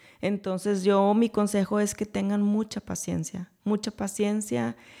confunden. Entonces mi consejo es que tengan mucha paciencia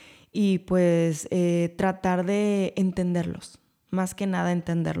y pues tratar de entenderlos, más que nada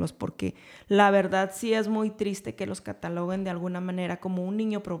entenderlos, porque la verdad sí es muy triste que los cataloguen de alguna manera como un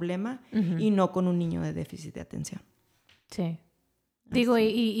niño problema y no con un niño de déficit de atención. Sí. Digo,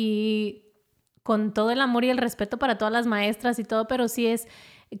 y con todo el amor y el respeto para todas las maestras y todo, pero sí es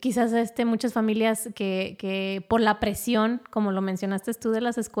quizás muchas familias que por la presión, como lo mencionaste tú de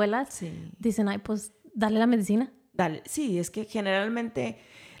las escuelas, dicen, ay, pues dale la medicina. Dale, sí, es que generalmente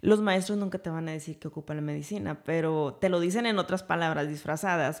los maestros nunca te van a decir que ocupan la medicina, pero te lo dicen en otras palabras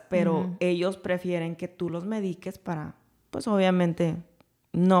disfrazadas, pero ellos prefieren que tú los mediques para, pues obviamente,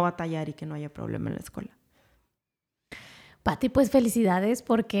 no batallar y que no haya problema en la escuela. Pati, pues felicidades,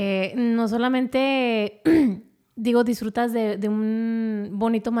 porque no solamente, disfrutas de un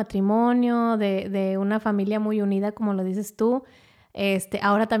bonito matrimonio, de una familia muy unida, como lo dices tú.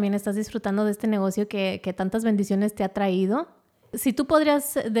 Ahora también estás disfrutando de este negocio que tantas bendiciones te ha traído. Si tú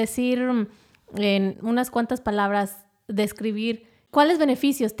podrías decir en unas cuantas palabras, describir cuáles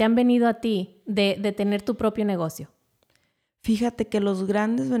beneficios te han venido a ti de tener tu propio negocio. Fíjate que los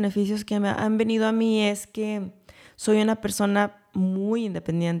grandes beneficios que me han venido a mí es que soy una persona muy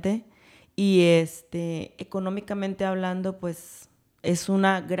independiente y económicamente hablando, pues es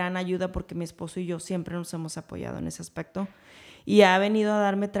una gran ayuda porque mi esposo y yo siempre nos hemos apoyado en ese aspecto y ha venido a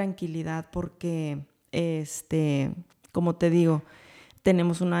darme tranquilidad porque, como te digo,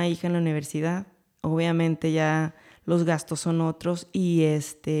 tenemos una hija en la universidad, obviamente ya los gastos son otros y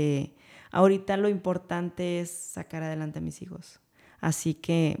ahorita lo importante es sacar adelante a mis hijos, así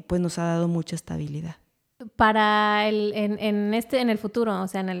que pues nos ha dado mucha estabilidad. Para en el futuro, o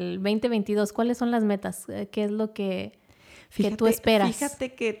sea, en el 2022, ¿cuáles son las metas? ¿Qué es lo que tú esperas?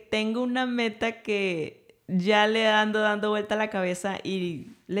 Fíjate que tengo una meta que ya le ando dando vuelta a la cabeza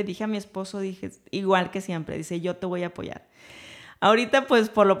y le dije a mi esposo, dije, igual que siempre, dice, yo te voy a apoyar. Ahorita, pues,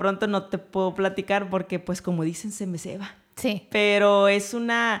 por lo pronto no te puedo platicar porque, pues, como dicen, se me ceba. Sí. Pero es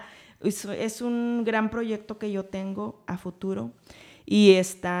un gran proyecto que yo tengo a futuro y Se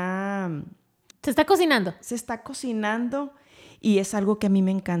está cocinando. Se está cocinando y es algo que a mí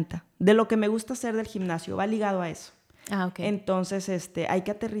me encanta. De lo que me gusta hacer del gimnasio, va ligado a eso. Ah, ok. Entonces, hay que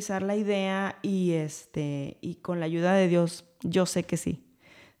aterrizar la idea y con la ayuda de Dios, yo sé que sí.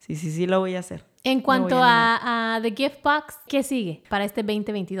 Sí, lo voy a hacer. En cuanto a The GyftBox, ¿qué sigue para este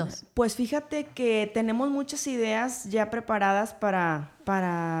 2022? Pues fíjate que tenemos muchas ideas ya preparadas para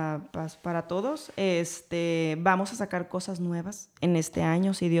todos. Vamos a sacar cosas nuevas en este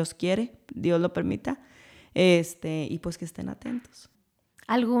año, si Dios quiere, Dios lo permita. Y pues que estén atentos.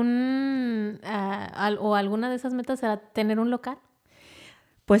 ¿Alguna de esas metas será tener un local?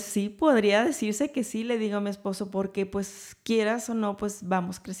 Pues sí, podría decirse que sí, le digo a mi esposo, porque pues quieras o no, pues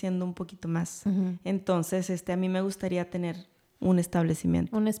vamos creciendo un poquito más. Uh-huh. Entonces, a mí me gustaría tener un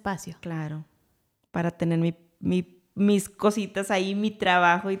establecimiento. Un espacio. Claro, para tener mis cositas ahí, mi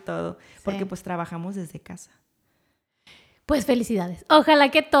trabajo y todo, sí. Porque pues trabajamos desde casa. Pues felicidades.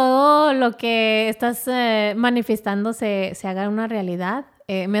 Ojalá que todo lo que estás manifestando se haga una realidad.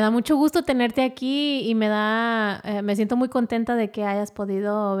 Me da mucho gusto tenerte aquí y me siento muy contenta de que hayas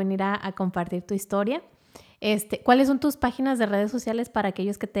podido venir a compartir tu historia. ¿Cuáles son tus páginas de redes sociales para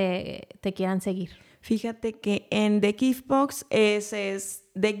aquellos que te quieran seguir? Fíjate que en The GyftBox es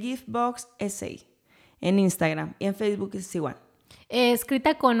The GyftBox Sa en Instagram y en Facebook es igual.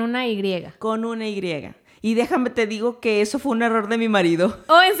 Escrita con una Y. Con una Y. Y déjame te digo que eso fue un error de mi marido.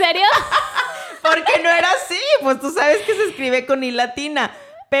 ¿Oh, en serio? Porque no era así, pues tú sabes que se escribe con I latina.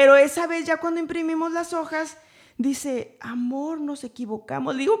 Pero esa vez ya cuando imprimimos las hojas, dice, amor, nos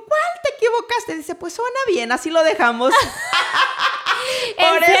equivocamos. Le digo, ¿cuál te equivocaste? Dice, pues suena bien, así lo dejamos.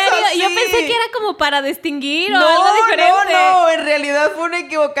 Por serio? eso sí. Yo pensé que era como para distinguir o No, algo diferente. no, en realidad fue una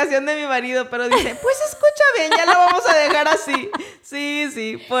equivocación de mi marido, pero dice, pues escucha bien, ya lo vamos a dejar así.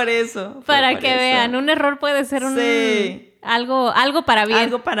 Sí, por eso. Para por que eso. vean, un error puede ser algo para bien.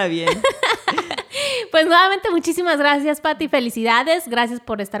 Algo para bien. Pues nuevamente muchísimas gracias, Pati, felicidades, gracias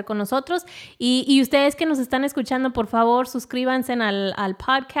por estar con nosotros y ustedes que nos están escuchando, por favor, suscríbanse al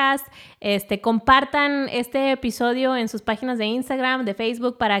podcast, compartan este episodio en sus páginas de Instagram, de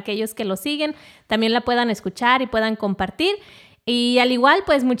Facebook, para aquellos que lo siguen, también la puedan escuchar y puedan compartir. Y al igual,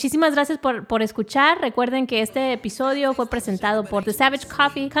 pues muchísimas gracias por escuchar. Recuerden que este episodio fue presentado por The Savage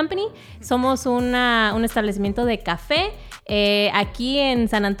Coffee Company. Somos un establecimiento de café aquí en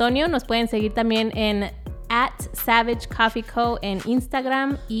San Antonio. Nos pueden seguir también en @Savage Coffee Co. en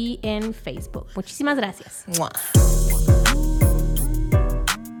Instagram y en Facebook. Muchísimas gracias. Mwah.